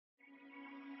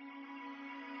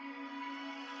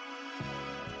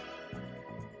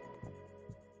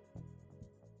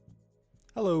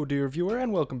Hello dear viewer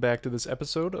and welcome back to this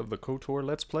episode of the KOTOR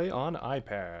Let's Play on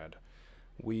iPad.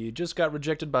 We just got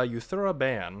rejected by Euthura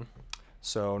Ban,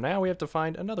 so now we have to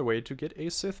find another way to get a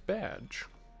Sith badge.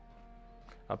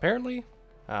 Apparently,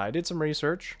 I did some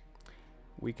research,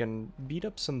 we can beat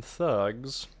up some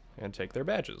thugs and take their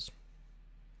badges.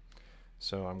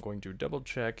 So I'm going to double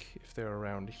check if they're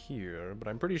around here, but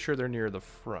I'm pretty sure they're near the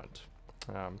front.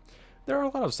 There are a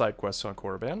lot of side quests on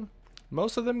Korriban.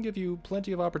 Most of them give you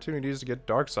plenty of opportunities to get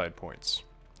dark side points.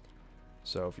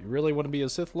 So if you really want to be a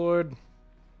Sith Lord,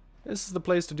 this is the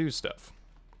place to do stuff.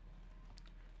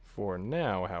 For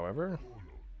now, however...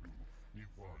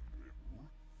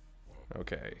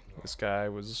 Okay, this guy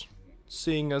was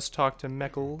seeing us talk to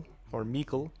Mekkel, or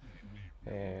Meekle,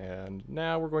 and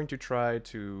now we're going to try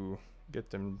to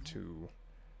get them to,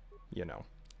 you know,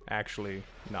 actually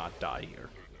not die here.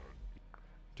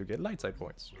 To get light side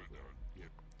points.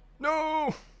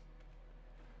 No!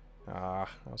 I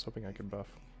was hoping I could buff.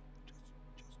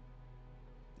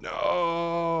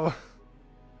 No!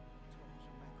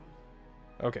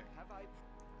 Okay.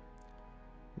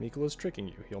 Meekle is tricking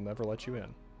you. He'll never let you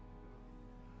in.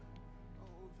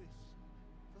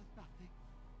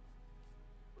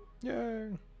 Yay!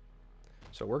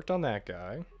 So worked on that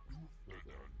guy.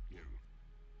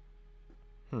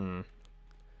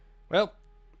 Well,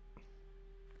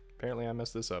 apparently I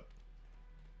messed this up.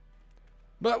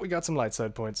 But we got some light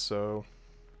side points, so,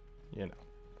 you know,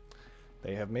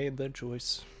 they have made their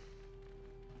choice.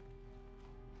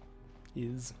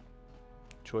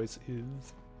 Choice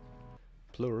is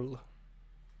plural.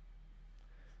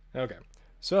 Okay,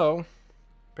 so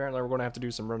apparently we're going to have to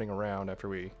do some running around after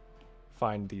we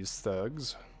find these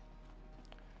thugs,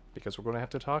 because we're going to have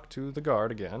to talk to the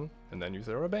guard again, and then you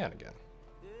throw a ban again.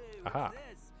 Aha. Looks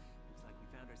like we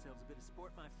found ourselves a bit of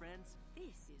sport, my friends.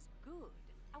 This is good.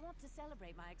 I want to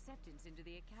celebrate my acceptance into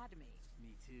the academy.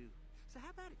 Me too. So how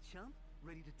about it, chump?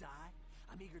 Ready to die?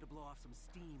 I'm eager to blow off some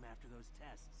steam after those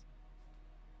tests.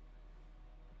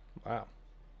 Wow.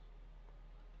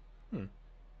 I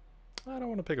don't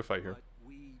want to pick a fight here. But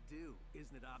we do,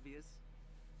 isn't it obvious?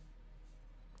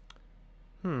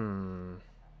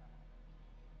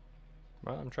 Well,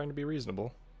 I'm trying to be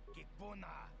reasonable.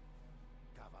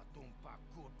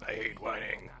 I hate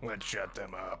whining. Let's shut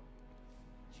them up.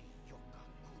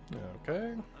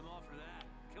 Okay. I'm all for that.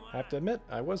 Come on. I have to admit,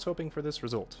 I was hoping for this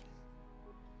result.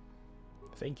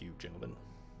 Thank you, gentlemen.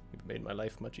 You've made my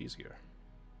life much easier.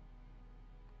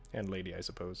 And lady, I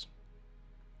suppose.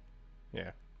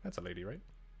 Yeah, that's a lady, right?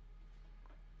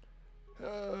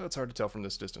 It's hard to tell from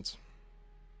this distance.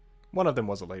 One of them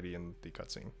was a lady in the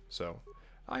cutscene, so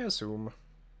I assume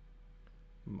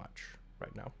much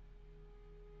right now.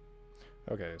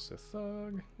 Okay, so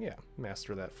thug. Yeah,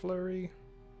 master that flurry.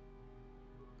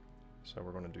 So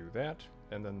we're going to do that,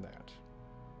 and then that.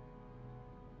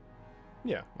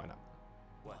 Yeah, why not?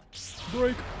 What?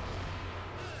 Break!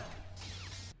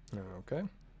 Okay.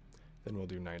 Then we'll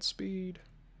do 9 speed.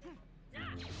 Okay.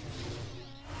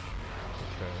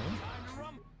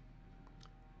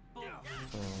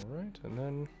 Alright, and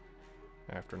then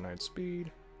after 9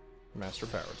 speed, master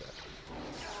power attack.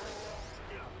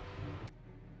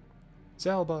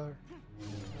 Zalbar!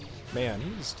 Man,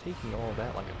 he's taking all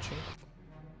that like a champ.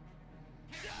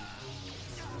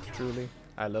 Truly,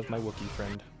 I love my Wookiee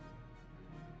friend.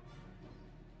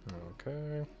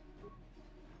 Okay.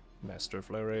 Master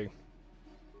Flurry.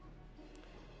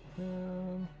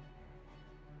 Yeah.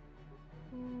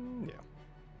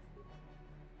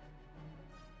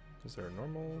 Is there a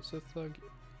normal Sith thug?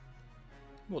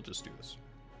 We'll just do this.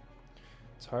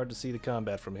 It's hard to see the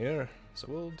combat from here, so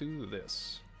we'll do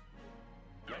this.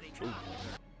 Ooh.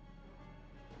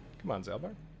 Come on,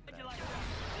 Zalbar.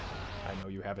 I know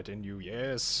you have it in you,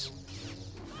 yes.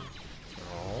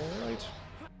 Alright.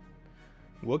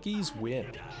 Wookiees win.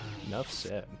 Enough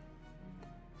said.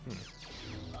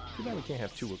 Too bad we can't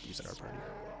have 2 Wookiees in our party.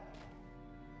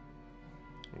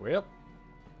 Well,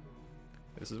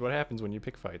 this is what happens when you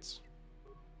pick fights.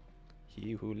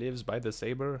 He who lives by the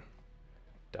saber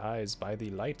dies by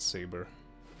the lightsaber.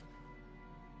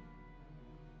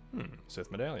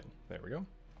 Sith medallion. There we go.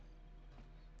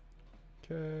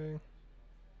 Okay.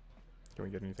 Can we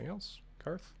get anything else?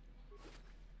 Karth?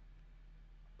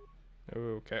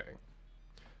 Okay.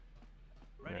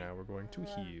 Now we're going to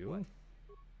heal.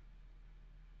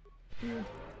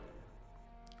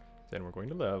 Then we're going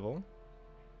to level.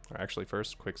 Or actually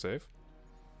first, quick save.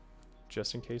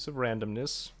 Just in case of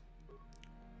randomness.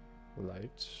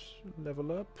 Light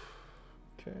level up.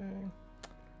 Okay.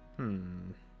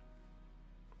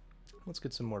 Let's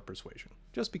get some more persuasion.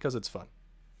 Just because it's fun.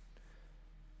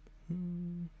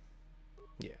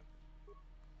 Yeah.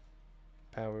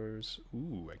 Powers.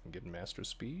 Ooh, I can get Master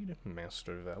Speed,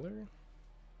 Master Valor.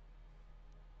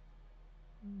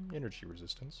 Energy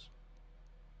resistance.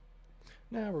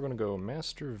 Now we're going to go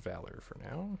Master Valor for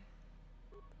now.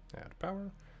 Add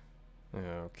power.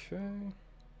 Okay.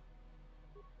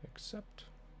 Accept.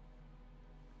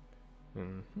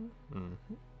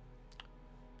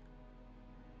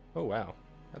 Oh wow,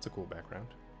 that's a cool background.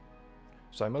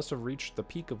 So I must have reached the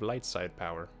peak of light side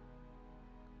power.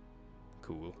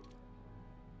 Cool.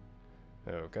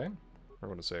 Okay, we're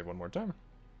going to save one more time.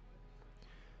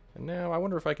 And now I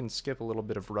wonder if I can skip a little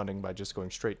bit of running by just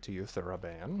going straight to Euthura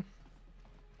Ban.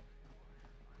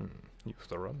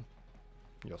 Euthura.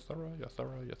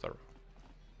 Euthura.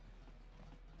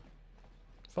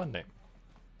 Fun name.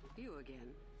 You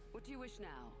again. What do you wish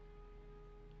now?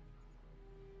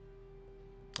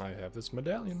 I have this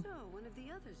medallion. So, one of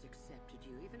the others accepted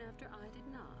you even after I did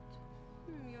not.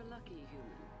 You're lucky,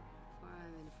 human, for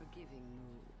I'm in a forgiving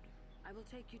mood. I will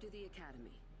take you to the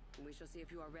academy, and we shall see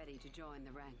if you are ready to join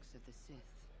the ranks of the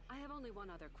Sith. I have only one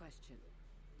other question.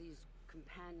 These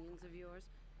companions of yours,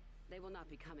 they will not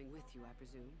be coming with you, I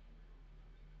presume?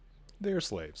 They're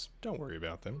slaves. Don't worry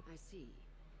about them. I see.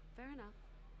 Fair enough.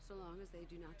 So long as they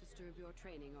do not disturb your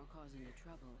training or cause any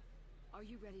trouble. Are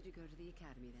you ready to go to the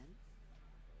academy then?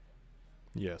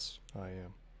 Yes, I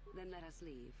am. Then let us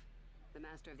leave. The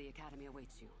master of the academy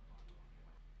awaits you.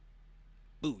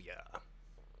 Booyah.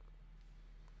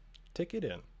 Ticket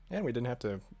in. And we didn't have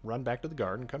to run back to the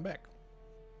guard and come back.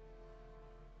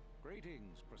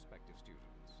 Greetings, prospective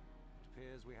students. It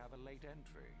appears we have a late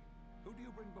entry. Who do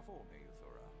you bring before me,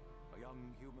 Euthura? A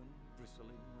young human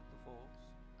bristling with the Force?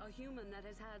 A human that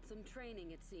has had some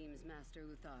training, it seems, Master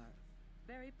Uthar.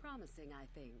 Very promising, I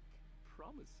think.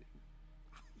 Promising?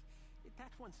 That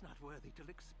one's not worthy to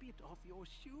lick spit off your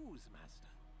shoes,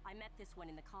 Master. I met this one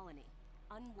in the colony.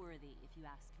 Unworthy, if you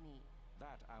ask me.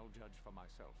 That I'll judge for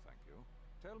myself, thank you.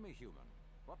 Tell me, human,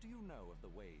 what do you know of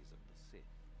the ways of the Sith?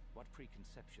 What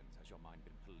preconceptions has your mind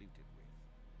been polluted with?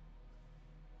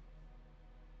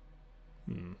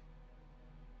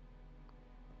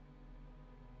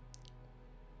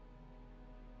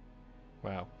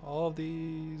 Wow, all of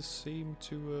these seem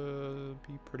to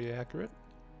be pretty accurate.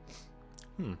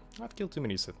 I've killed too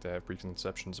many Sith to have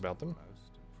preconceptions about them.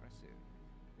 Most impressive,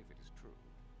 if it is true.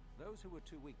 Those who were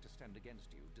too weak to stand against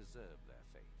you deserve their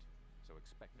fate, so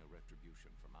expect no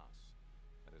retribution from us.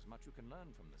 There's much you can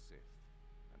learn from the Sith,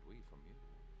 and we from you.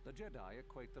 The Jedi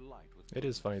equate the light with It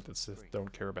is funny that strength, Sith don't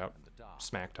care about and the dark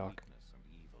smack with talk. weakness and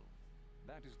evil.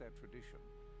 That is their tradition,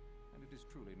 and it is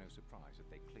truly no surprise that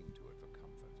they cling to it for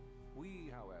comfort. We,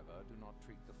 however, do not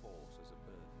treat the Force as a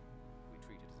burden. We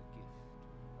treat it as a gift,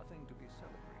 a thing to be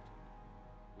celebrated.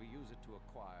 We use it to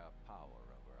acquire power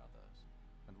over others.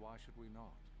 And why should we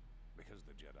not? Because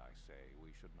the Jedi say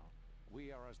we should not.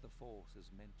 We are as the Force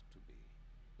is meant to be.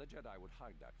 The Jedi would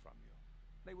hide that from you.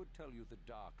 They would tell you the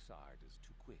dark side is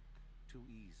too quick, too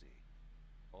easy.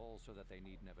 All so that they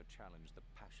need never challenge the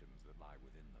passions that lie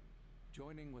within them.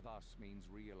 Joining with us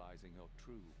means realizing your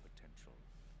true potential.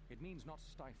 It means not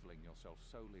stifling yourself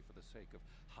solely for the sake of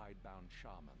hidebound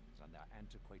shamans and their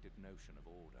antiquated notion of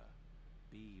order.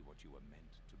 Be what you were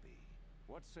meant to be.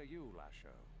 What say you,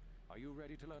 Lasho? Are you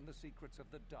ready to learn the secrets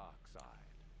of the dark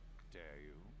side? Dare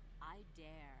you? I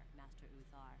dare, Master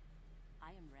Uthar.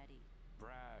 I am ready.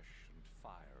 Brash and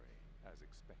fiery, as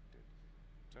expected.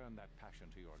 Turn that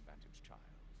passion to your advantage,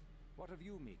 child. What of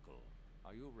you, Meekle?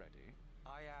 Are you ready?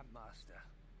 I am, Master.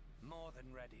 More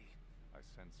than ready. I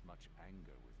sense much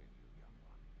anger within you, young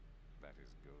one. That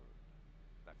is good.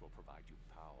 That will provide you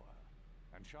power.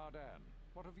 And Shardan,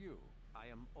 what of you? I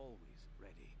am always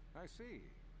ready. I see.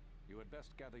 You had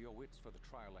best gather your wits for the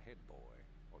trial ahead, boy,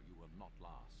 or you will not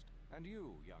last. And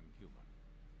you, young human,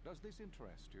 does this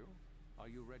interest you? Are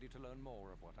you ready to learn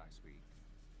more of what I speak?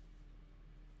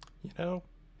 You know,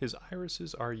 his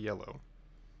irises are yellow.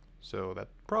 So that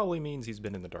probably means he's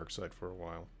been in the dark side for a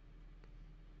while.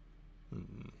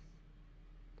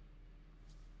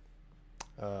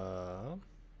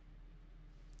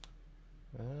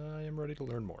 I am ready to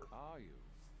learn more. Are you?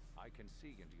 I can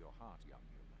see into your heart, young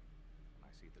human, and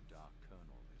I see the dark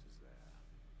kernel that is there.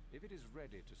 If it is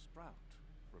ready to sprout,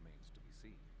 remains to be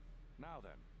seen. Now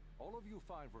then, all of you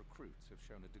 5 recruits have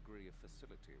shown a degree of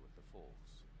facility with the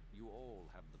Force. You all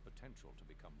have the potential to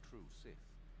become true Sith.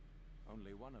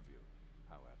 Only one of you,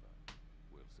 however,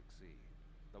 will succeed.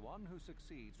 The one who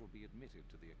succeeds will be admitted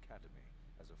to the Academy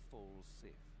as a full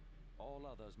Sith. All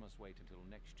others must wait until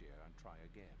next year and try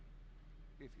again.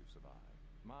 If you survive,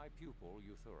 my pupil,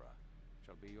 Euthura,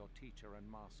 shall be your teacher and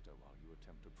master while you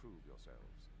attempt to prove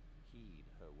yourselves. Heed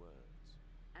her words.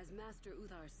 As Master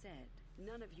Uthar said,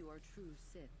 None of you are true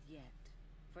Sith yet.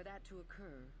 For that to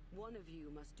occur, one of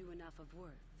you must do enough of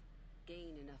worth,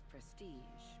 gain enough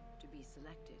prestige, to be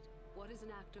selected. What is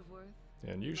an act of worth?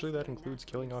 And usually that includes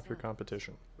killing off your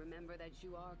competition. Remember that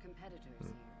you are competitors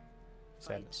here.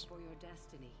 Sadness. Fight for your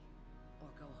destiny, or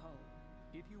go home.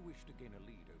 If you wish to gain a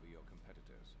lead over your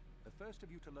competitors, the first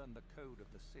of you to learn the code of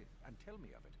the Sith and tell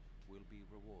me of it will be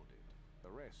rewarded.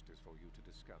 The rest is for you to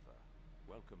discover.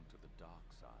 Welcome to the dark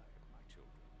side, my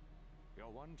children. Your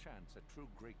one chance at true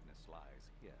greatness lies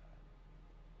here.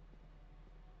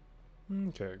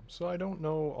 Okay, so I don't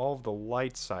know all of the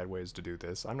light side ways to do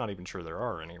this. I'm not even sure there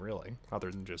are any, really,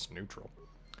 other than just neutral.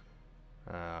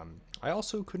 I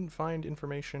also couldn't find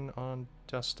information on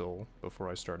Dustil before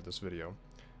I started this video.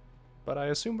 But I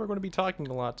assume we're going to be talking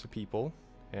a lot to people,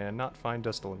 and not find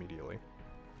Dustil immediately.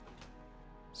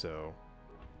 So,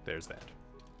 there's that.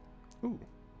 Ooh.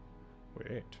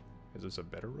 Wait, is this a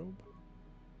better robe?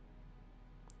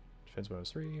 Defense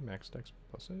bonus 3, max dex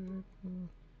plus 8.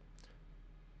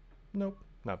 Nope,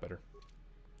 not better.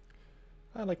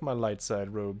 I like my light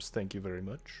side robes, thank you very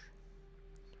much.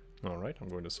 Alright, I'm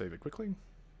going to save it quickly.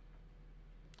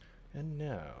 And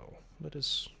now, let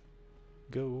us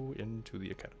go into the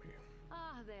academy.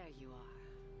 Ah, there you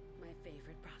are. My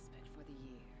favorite prospect for the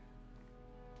year.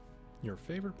 Your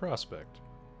favorite prospect?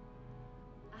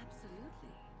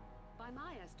 Absolutely. By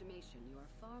my estimation, you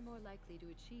are far more likely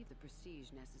to achieve the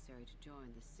prestige necessary to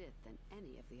join the Sith than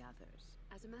any of the others.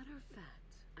 As a matter of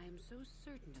fact, I am so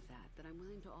certain of that I'm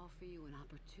willing to offer you an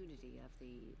opportunity of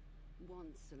the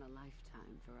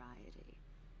once-in-a-lifetime variety.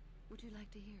 Would you like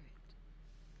to hear it?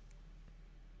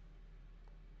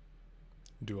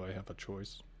 Do I have a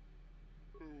choice?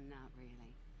 Not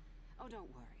really. Oh, don't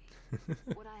worry.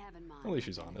 What I have in mind... At least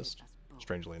she's will honest, benefit us both.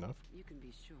 strangely enough. You can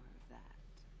be sure of that.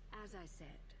 As I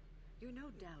said, you're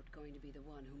no doubt going to be the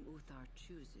one whom Uthar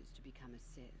chooses to become a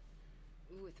Sith.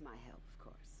 With my help, of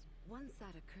course. Once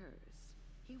that occurs,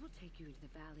 he will take you into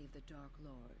the Valley of the Dark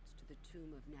Lords to the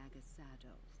tomb of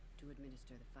Nagasado to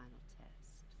administer the final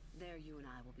test. There you and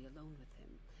I will be alone with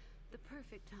him. The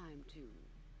perfect time to,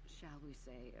 shall we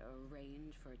say,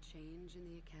 arrange for a change in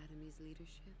the Academy's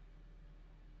leadership.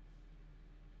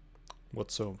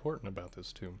 What's so important about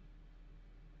this tomb?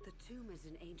 The tomb is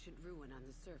an ancient ruin on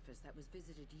the surface that was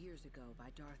visited years ago by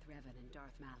Darth Revan and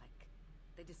Darth Malak.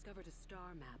 They discovered a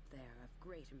star map there of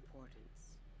great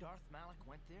importance. Darth Malak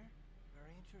went there?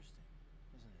 Very interesting,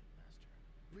 isn't it, Master?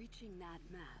 Reaching that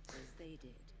map, as they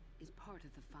did, is part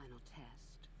of the final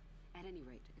test. At any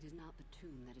rate, it is not the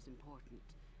tomb that is important.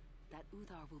 That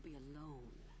Uthar will be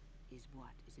alone is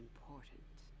what is important.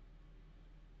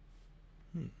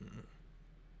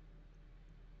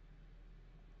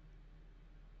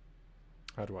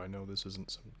 How do I know this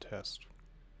isn't some test?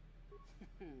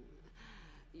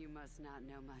 You must not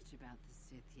know much about the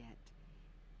Sith yet.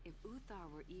 If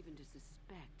Uthar were even to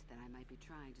suspect that I might be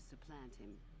trying to supplant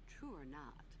him, true or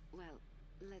not, well,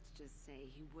 let's just say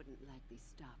he wouldn't likely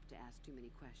stop to ask too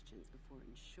many questions before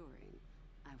ensuring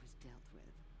I was dealt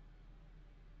with.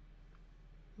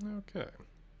 Okay.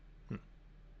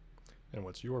 And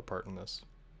what's your part in this?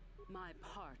 My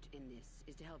part in this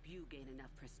is to help you gain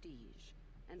enough prestige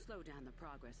and slow down the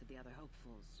progress of the other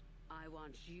hopefuls. I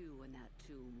want you in that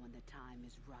tomb when the time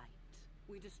is right.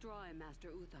 We destroy Master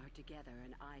Uthar together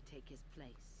and I take his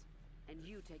place. And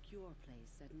you take your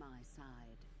place at my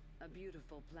side. A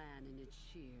beautiful plan in its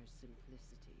sheer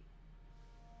simplicity.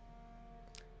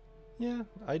 Yeah,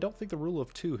 I don't think the rule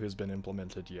of 2 has been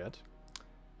implemented yet.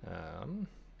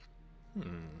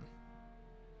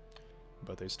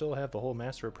 But they still have the whole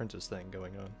master-apprentice thing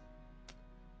going on.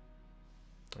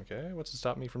 Okay, what's to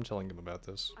stop me from telling him about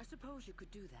this? I suppose you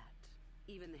could do that.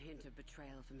 Even the hint of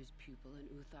betrayal from his pupil and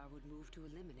Uthar would move to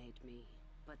eliminate me.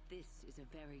 But this is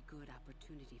a very good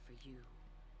opportunity for you.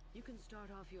 You can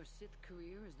start off your Sith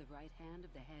career as the right hand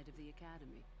of the head of the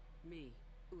Academy. Me,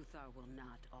 Uthar will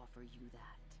not offer you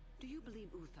that. Do you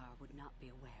believe Uthar would not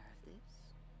be aware of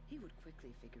this? He would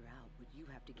quickly figure out what you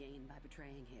have to gain by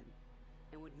betraying him,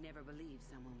 and would never believe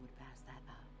someone would pass that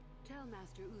up. Tell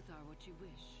Master Uthar what you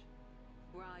wish.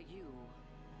 Were I you,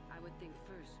 I would think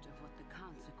first of what the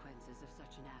consequences of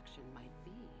such an action might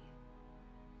be.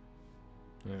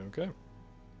 Okay.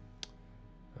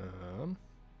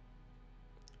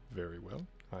 Very well.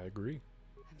 I agree.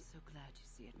 I'm so glad you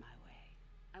see it my way.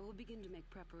 I will begin to make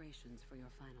preparations for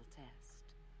your final test.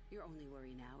 Your only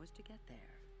worry now is to get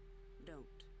there.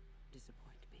 Don't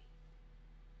disappoint me.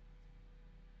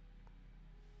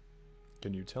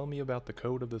 Can you tell me about the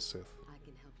code of the Sith? I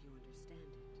can help you understand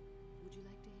it. Would you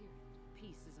like to hear it?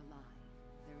 Peace is a lie.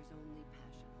 There is only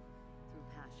passion. Through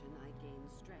passion I gain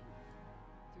strength.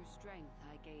 Through strength,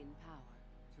 I gain power.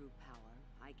 Through power,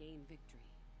 I gain victory.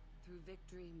 Through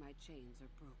victory, my chains are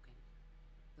broken.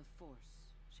 The Force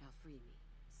shall free me.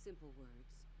 Simple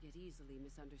words, yet easily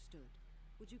misunderstood.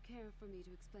 Would you care for me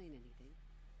to explain anything?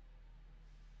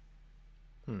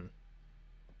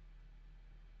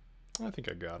 I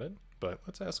think I got it, but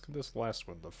let's ask this last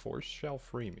one. The Force shall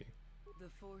free me.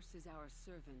 The Force is our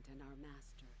servant and our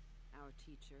master, our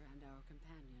teacher and our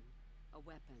companion, a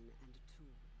weapon and a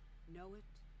tool. Know it,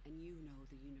 and you know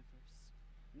the universe.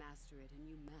 Master it, and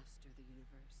you master the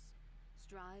universe.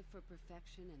 Strive for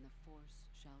perfection, and the Force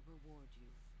shall reward you.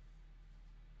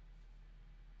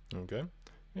 Okay,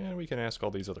 and we can ask all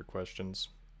these other questions,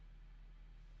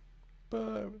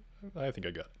 but I think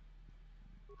I got it.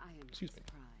 I am Excuse me.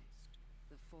 surprised.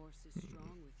 The Force is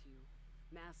strong with you.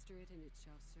 Master it, and it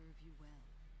shall serve you well.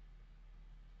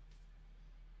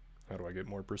 How do I get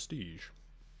more prestige?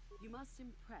 You must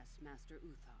impress Master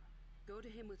Uthar. Go to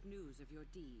him with news of your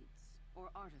deeds,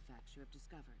 or artifacts you have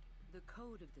discovered. The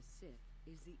Code of the Sith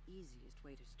is the easiest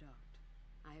way to start.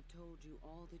 I have told you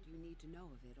all that you need to know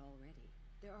of it already.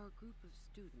 There are a group of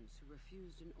students who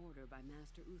refused an order by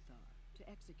Master Uthar to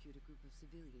execute a group of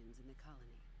civilians in the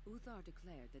colony. Uthar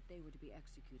declared that they were to be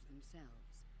executed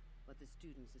themselves, but the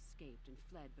students escaped and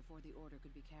fled before the order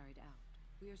could be carried out.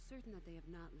 We are certain that they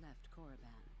have not left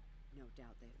Korriban. No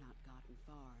doubt they have not gotten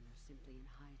far and are simply in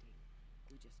hiding.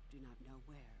 We just do not know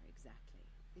where exactly.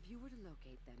 If you were to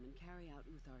locate them and carry out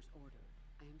Uthar's order,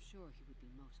 I am sure he would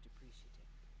be most appreciative.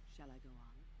 Shall I go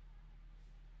on?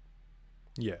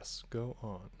 Yes, go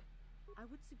on. I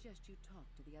would suggest you talk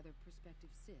to the other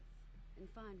prospective Sith, and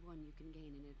find one you can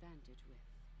gain an advantage with.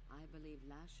 I believe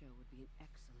Lasho would be an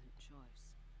excellent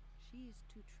choice. She is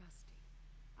too trusting.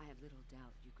 I have little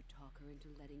doubt you could talk her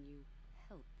into letting you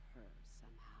help her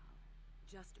somehow.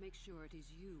 Just make sure it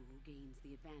is you who gains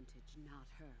the advantage, not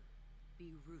her.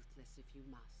 Be ruthless if you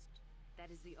must.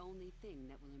 That is the only thing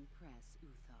that will impress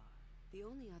Uthar. The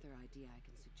only other idea I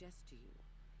can suggest to you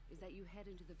is that you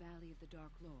head into the Valley of the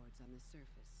Dark Lords on the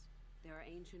surface. There are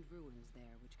ancient ruins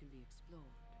there which can be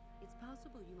explored. It's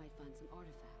possible you might find some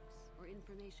artifacts or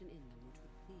information in them which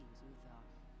would please Uthar.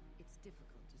 It's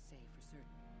difficult to say for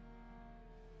certain.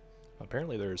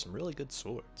 Apparently there are some really good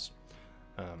swords.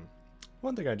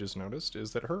 One thing I just noticed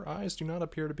is that her eyes do not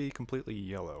appear to be completely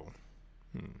yellow.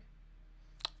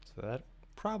 So that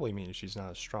probably means she's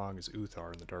not as strong as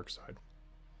Uthar in the dark side.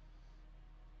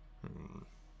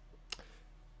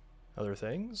 Other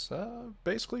things?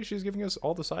 Basically she's giving us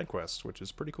all the side quests, which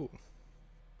is pretty cool.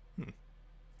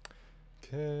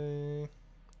 Okay.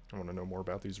 I want to know more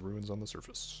about these ruins on the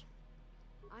surface.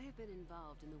 I have been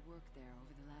involved in the work there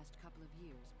over the last couple of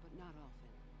years, but not often.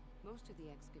 Most of the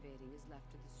excavating is left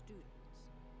to the students.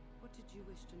 What did you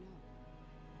wish to know?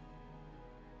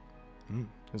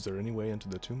 Is there any way into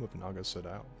the tomb of Naga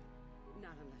Sadao?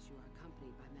 Not unless you are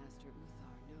accompanied by Master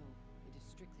Uthar, no. It is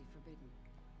strictly forbidden.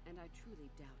 And I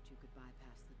truly doubt you could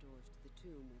bypass the doors to the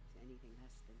tomb with anything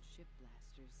less than ship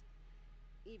blasters.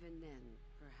 Even then,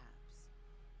 perhaps.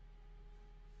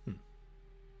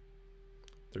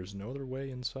 There's no other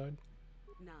way inside?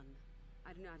 None.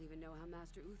 I do not even know how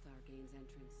Master Uthar gains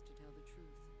entrance, to tell the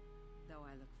truth. Though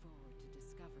I look forward to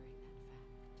discovering that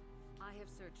fact. I have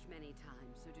searched many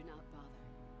times, so do not bother.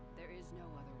 There is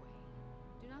no other way.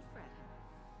 Do not fret,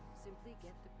 however. Simply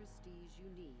get the prestige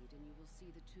you need, and you will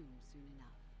see the tomb soon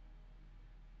enough.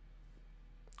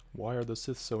 Why are the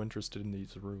Sith so interested in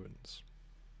these ruins?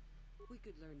 We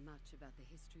could learn much about the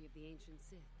history of the ancient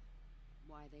Sith.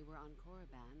 Why they were on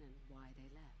Korriban and why they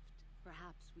left.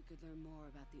 Perhaps we could learn more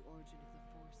about the origin of the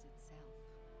Force itself.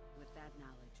 With that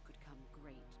knowledge could come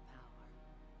great power.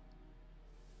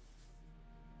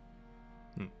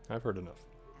 I've heard enough.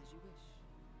 As you wish.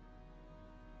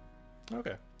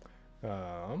 Okay.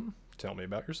 Tell me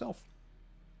about yourself.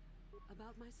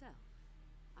 About myself.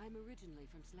 I'm originally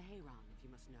from Sleheyron, if you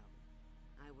must know.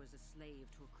 I was a slave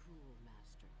to a cruel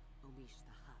master, Omish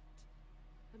the Hutt.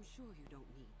 I'm sure you don't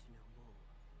need to know more.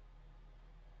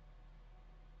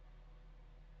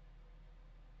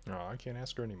 Oh, I can't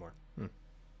ask her anymore.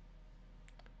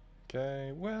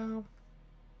 Okay, well,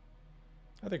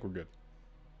 I think we're good.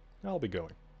 I'll be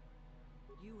going.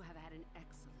 You have had an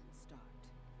excellent start.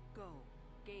 Go,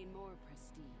 gain more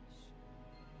prestige.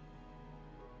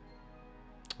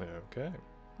 Okay.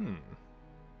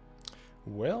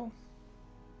 Well,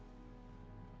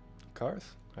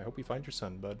 Karth, I hope you find your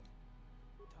son, bud.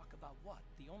 Talk about what?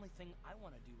 The only thing I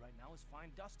want to do right now is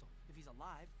find Dustil. If he's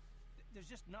alive, there's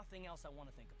just nothing else I want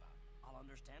to think about. I'll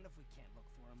understand if we can't look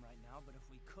for him right now, but if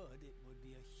we could, it would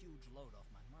be a huge load off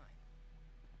my mind.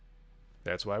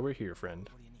 That's why we're here, friend.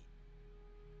 What do you need?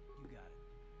 You got it.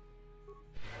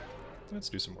 Let's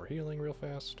do some more healing real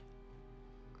fast.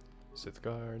 Sith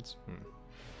guards.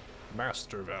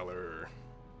 Master Valor.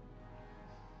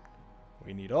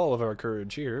 We need all of our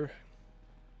courage here.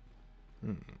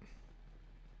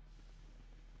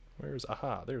 Where's...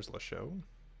 Aha, there's Lasho.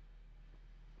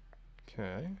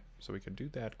 Okay, so we could do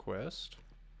that quest.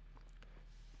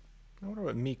 I wonder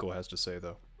what Meekle has to say,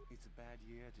 though. It's a bad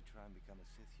year to try and become a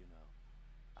Sith, you know.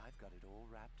 I've got it all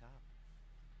wrapped up.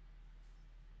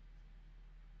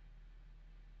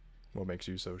 What makes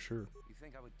you so sure? You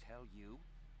think I would tell you?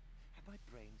 Have my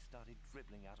brain started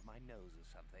dribbling out of my nose or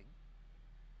something?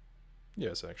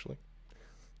 Yes, actually.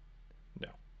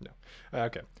 No.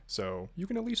 Okay, so you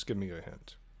can at least give me a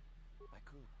hint. I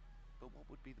could, but what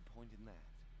would be the point in that?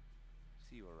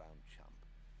 See you around, chump.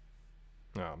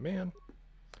 Oh man.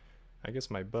 I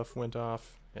guess my buff went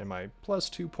off, and my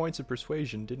 +2 points of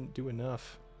persuasion didn't do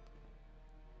enough.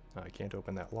 I can't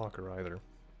open that locker either.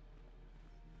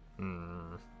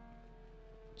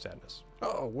 Sadness.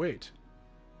 Oh, wait.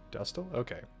 Dustil?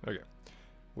 Okay.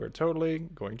 We're totally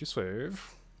going to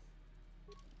save.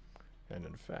 And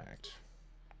in fact,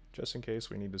 just in case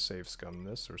we need to save scum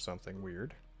this or something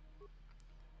weird,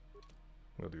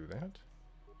 we'll do that.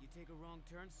 You take a wrong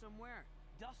turn somewhere?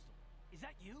 Dustil, is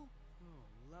that you? Oh,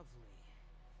 lovely.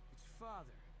 It's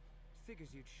Father. Figures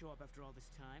you'd show up after all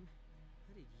this time.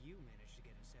 How did you manage to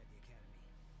get inside the academy?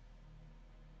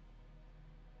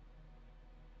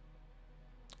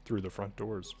 Through the front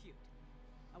doors. Cute.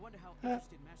 I wonder how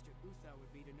interested Master Uthar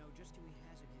would be to know just who he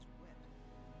has in his web.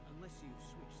 Unless you've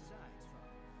switched sides,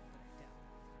 Father. But I doubt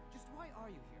that. Just why are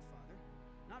you here, Father?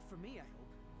 Not for me, I hope.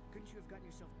 Couldn't you have gotten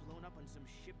yourself blown up on some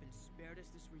ship and spared us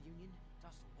this reunion?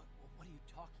 Dustil, what are you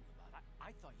talking about?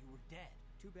 I thought you were dead.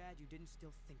 Too bad you didn't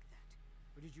still think that.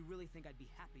 Or did you really think I'd be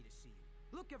happy to see you?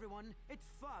 Look, everyone, it's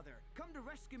Father, come to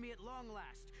rescue me at long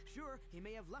last. Sure, he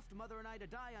may have left Mother and I to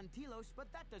die on Telos,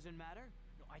 but that doesn't matter.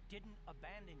 No, I didn't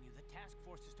abandon you. The task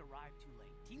force just arrived too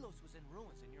late. Telos was in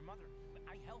ruins, and your mother...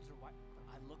 I held her while...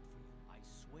 I looked for you. I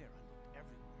swear I looked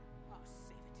everywhere. Oh,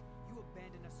 save it. You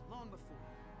abandoned us long before.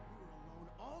 You were alone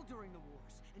all during the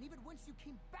wars, and even once you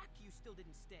came back, you still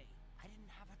didn't stay. I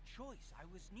didn't have a choice. I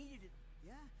was needed...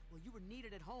 Yeah? Well, you were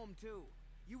needed at home, too.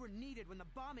 You were needed when the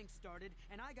bombing started,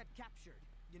 and I got captured.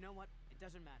 You know what? It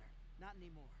doesn't matter. Not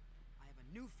anymore. I have a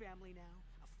new family now,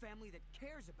 a family that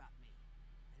cares about me.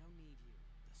 I don't need you.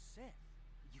 The Sith?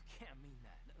 You can't mean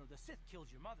that. No, the Sith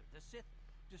killed your mother. The Sith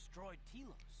destroyed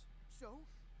Telos. So?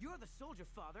 You're the soldier,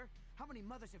 Father. How many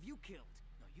mothers have you killed?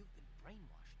 No, you've been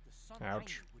brainwashed. The son I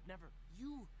knew would never...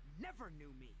 You never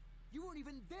knew me. You weren't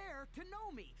even there to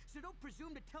know me, so don't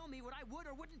presume to tell me what I would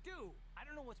or wouldn't do. I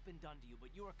don't know what's been done to you,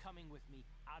 but you are coming with me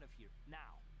out of here,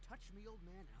 now. Touch me, old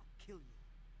man, and I'll kill you.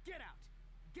 Get out!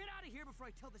 Get out of here before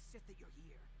I tell the Sith that you're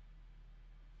here.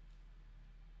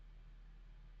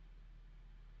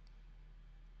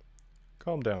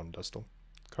 Calm down, Dustil.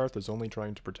 Karth is only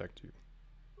trying to protect you.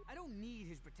 I don't need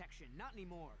his protection, not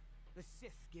anymore. The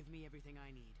Sith give me everything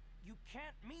I need. You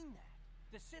can't mean that.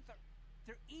 The Sith are...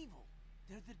 they're evil.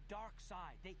 They're the dark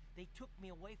side. They took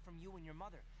me away from you and your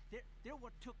mother. They're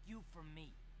what took you from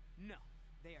me. No,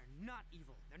 they are not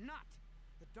evil. They're not.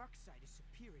 The dark side is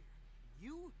superior.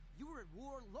 You were at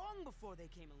war long before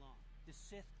they came along. The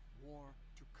Sith war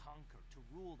to conquer, to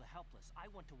rule the helpless.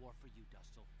 I went to war for you,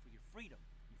 Dustil, for your freedom,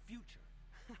 your future.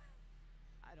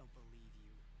 I don't believe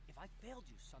you. If I failed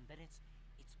you, son, then it's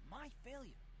my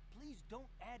failure. Please don't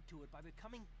add to it by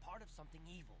becoming part of something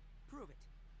evil. Prove it.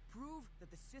 Prove that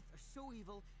the Sith are so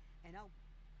evil, and I'll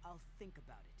think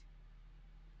about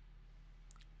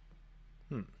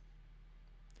it.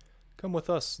 Come with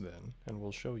us, then, and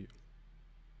we'll show you.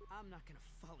 I'm not gonna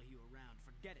follow you around,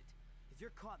 forget it. If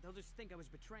you're caught, they'll just think I was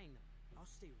betraying them. I'll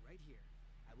stay right here.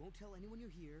 I won't tell anyone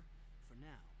you're here, for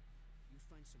now. You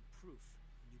find some proof,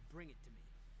 and you bring it to me.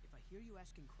 If I hear you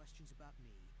asking questions about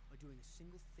me, or doing a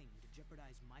single thing to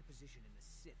jeopardize my position in the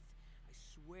Sith, I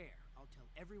swear I'll tell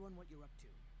everyone what you're up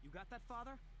to. You got that,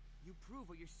 Father? You prove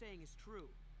what you're saying is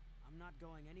true. I'm not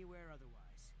going anywhere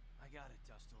otherwise. I got it,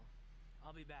 Dustil.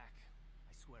 I'll be back.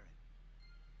 I swear it.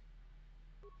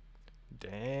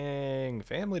 Dang,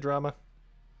 family drama.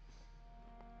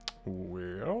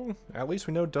 Well, at least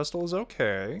we know Dustil is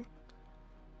okay.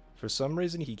 For some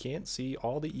reason, he can't see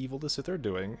all the evil the Sith are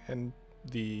doing, and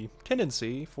the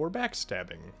tendency for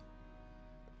backstabbing.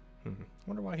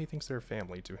 Wonder why he thinks they're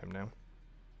family to him now.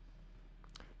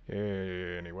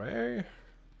 Anyway,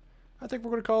 I think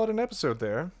we're going to call it an episode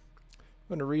there. I'm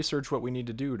going to research what we need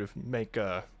to do to make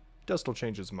Dustil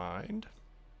change his mind.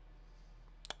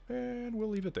 And we'll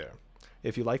leave it there.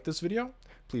 If you like this video,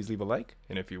 please leave a like,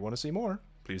 and if you want to see more,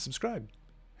 please subscribe.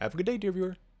 Have a good day, dear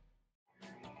viewer.